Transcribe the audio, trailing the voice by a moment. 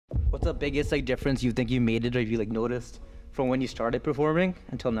the biggest like difference you think you made it, or you like noticed from when you started performing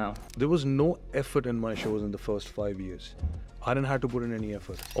until now? There was no effort in my shows in the first 5 years. I didn't have to put in any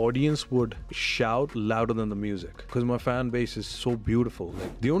effort. Audience would shout louder than the music because my fan base is so beautiful.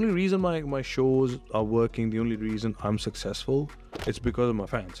 Like the only reason my shows are working, the only reason I'm successful, it's because of my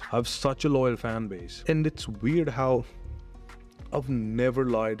fans. I have such a loyal fan base. And it's weird how I've never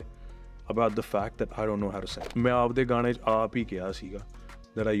lied about the fact that I don't know how to sing. मैं आपदे गाने आप ही किया सीगा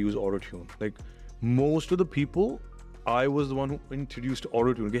that I use auto-tune. Like most of the people, I was the one who introduced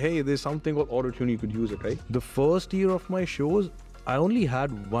auto-tune. Hey, there's something called auto-tune, you could use it, right? The first year of my shows, I only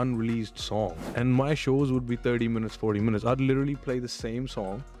had one released song, and my shows would be 30 minutes, 40 minutes. I'd literally play the same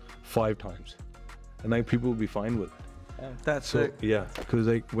song 5 times, and like people would be fine with it. That's so sick. Yeah, because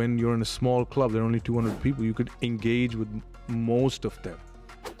like when you're in a small club, there are only 200 people, you could engage with most of them.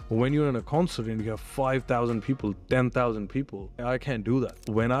 But when you're in a concert and you have 5,000 people, 10,000 people, I can't do that.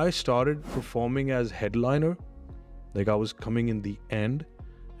 When I started performing as headliner, like I was coming in the end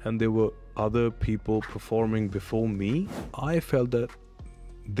and there were other people performing before me, I felt that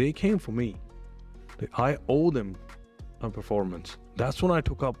they came for me. Like I owe them a performance. That's when I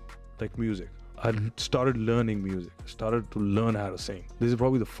took up like music. I started learning music. I started to learn how to sing. This is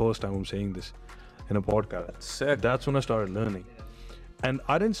probably the first time I'm saying this in a podcast. That's sick. That's when I started learning. And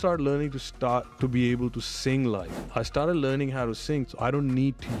I didn't start learning to be able to sing live. I started learning how to sing, so I don't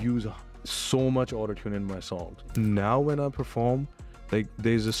need to use so much auto-tune in my songs. Now when I perform, like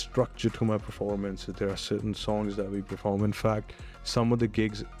there's a structure to my performance. There are certain songs that we perform. In fact, some of the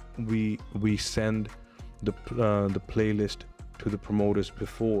gigs we send the playlist to the promoters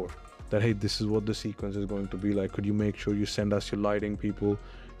before that, hey, this is what the sequence is going to be like. Could you make sure you send us your lighting people,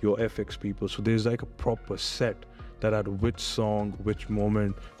 your FX people? So there's like a proper set that at which song, which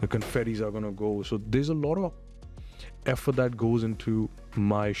moment the confettis are gonna go. So there's a lot of effort that goes into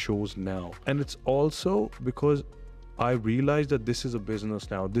my shows now. And it's also because I realized that this is a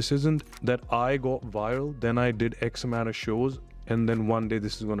business now. This isn't that I got viral, then I did X amount of shows, and then one day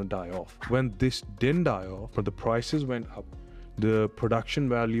this is gonna die off. When this didn't die off, but the prices went up, the production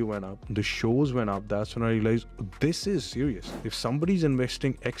value went up, the shows went up, that's when I realized this is serious. If somebody's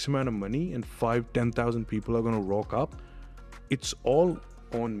investing X amount of money and 5,000-10,000 people are gonna rock up, it's all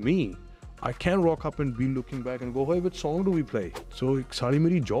on me. I can't rock up and be looking back and go, hey, which song do we play? So it's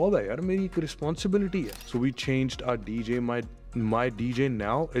my job, hai, yaar, meri responsibility hai. So we changed our DJ. My DJ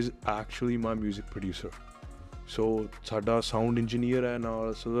now is actually my music producer. So sada sound engineer and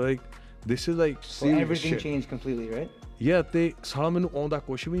all. So like this is like serious everything shit. Changed completely, right? Yeah, they sala mainu aunda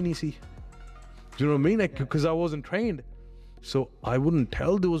kuch bhi nahi si. Do you know what I mean? Like because I wasn't trained. So I wouldn't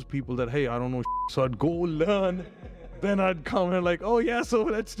tell those people that, hey, I don't know. So I'd go learn. Then I'd come and like, oh yeah, so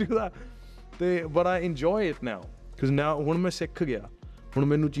let's do that. But I enjoy it now because now when I'm sick gaya, when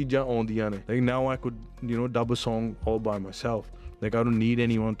mainu cheejan aundiyan ne. Like now I could, dub a song all by myself. Like I don't need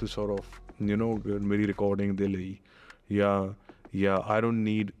anyone to sort of, meri recording de layi. Yeah, I don't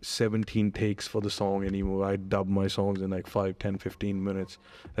need 17 takes for the song anymore. I dub my songs in like 5, 10, 15 minutes.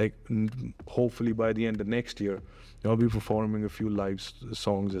 Like hopefully by the end of next year, I'll be performing a few live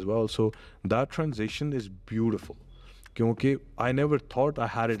songs as well. So that transition is beautiful. Because I never thought I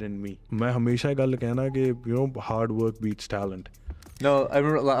had it in me. मैं हमेशा गल कहना कि hard work beats talent. No, I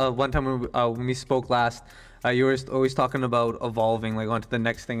remember one time when we spoke last, you were always talking about evolving, like onto the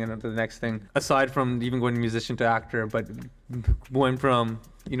next thing and onto the next thing. Aside from even going musician to actor, but going from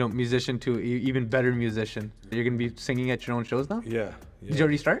musician to even better musician. You're gonna be singing at your own shows now? Yeah. Did you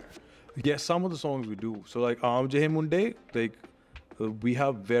already start? Yeah, some of the songs we do. So like Aam Jehe Munde, like we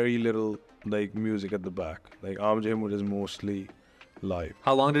have very little like music at the back. Like Aam Jehe Munde is mostly live.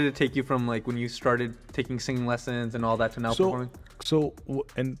 How long did it take you from like when you started taking singing lessons and all that to now performing? So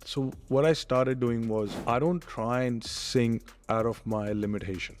what I started doing was I don't try and sing out of my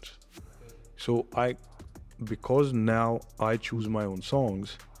limitations. So because now I choose my own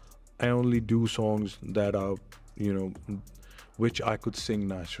songs, I only do songs that are, which I could sing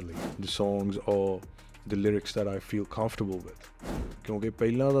naturally. The songs or the lyrics that I feel comfortable with. Because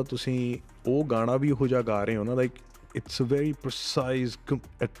ਪਹਿਲਾਂ ਤਾਂ ਤੁਸੀਂ ਉਹ ਗਾਣਾ ਵੀ ਹੋ ਜਾ ਗਾ ਰਹੇ ਹੋ ਨਾ, like it's a very precise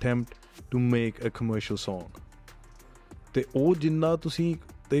attempt to make a commercial song. ਤੇ ਉਹ ਜਿੰਨਾ ਤੁਸੀਂ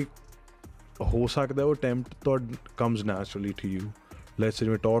ਤੇ ਹੋ ਸਕਦਾ ਉਹ attempt comes naturally to you. Let's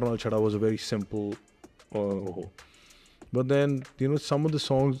say ਟੌਰ ਨਾਲ ਛੜਾ was a very simple but then some of the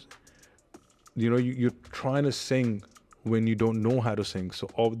songs you're trying to sing when you don't know how to sing, so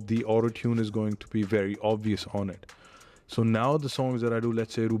the auto-tune is going to be very obvious on it. So now the songs that I do,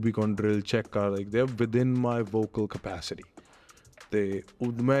 let's say Rubicon Drill, Checker, like they're within my vocal capacity.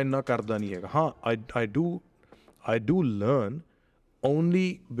 I do learn,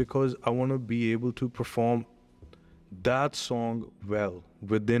 only because I want to be able to perform that song well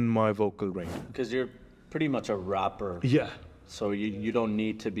within my vocal range. Because you're pretty much a rapper. Yeah. So you don't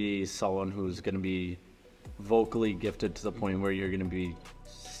need to be someone who's going to be vocally gifted to the point where you're going to be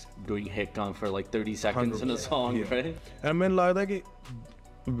doing hit gun for like 30 seconds in a song, Yeah. right? And I mean, like,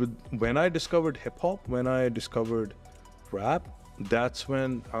 when I discovered hip hop, when I discovered rap, that's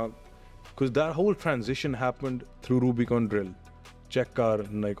when, because that whole transition happened through Rubicon Drill, Checkar,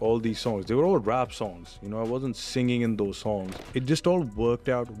 and like all these songs. They were all rap songs. You know, I wasn't singing in those songs. It just all worked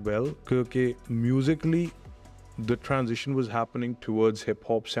out well. Because musically, the transition was happening towards hip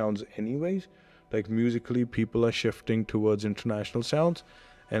hop sounds anyways. Like musically, people are shifting towards international sounds.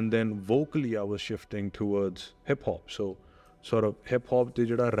 And then vocally, I was shifting towards hip hop. So, sort of hip hop, the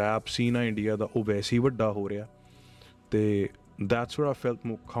jada rap scene in India, the obviously vadda ho reha. That's where I felt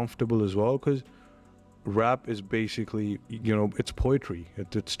more comfortable as well, because rap is basically, you know, it's poetry,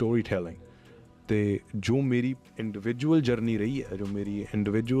 it's storytelling. Jo meri individual journey rahi hai, jo meri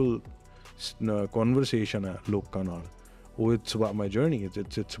individual conversation hai lokan naal, it's about my journey,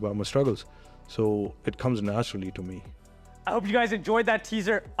 it's about my struggles. So it comes naturally to me. I hope you guys enjoyed that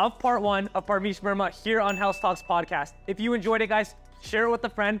teaser of part 1 of Parmish Verma here on House Talks podcast. If you enjoyed it, guys, share it with a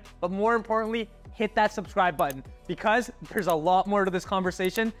friend, but more importantly, hit that subscribe button, because there's a lot more to this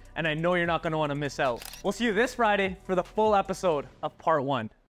conversation and I know you're not going to want to miss out. We'll see you this Friday for the full episode of part 1.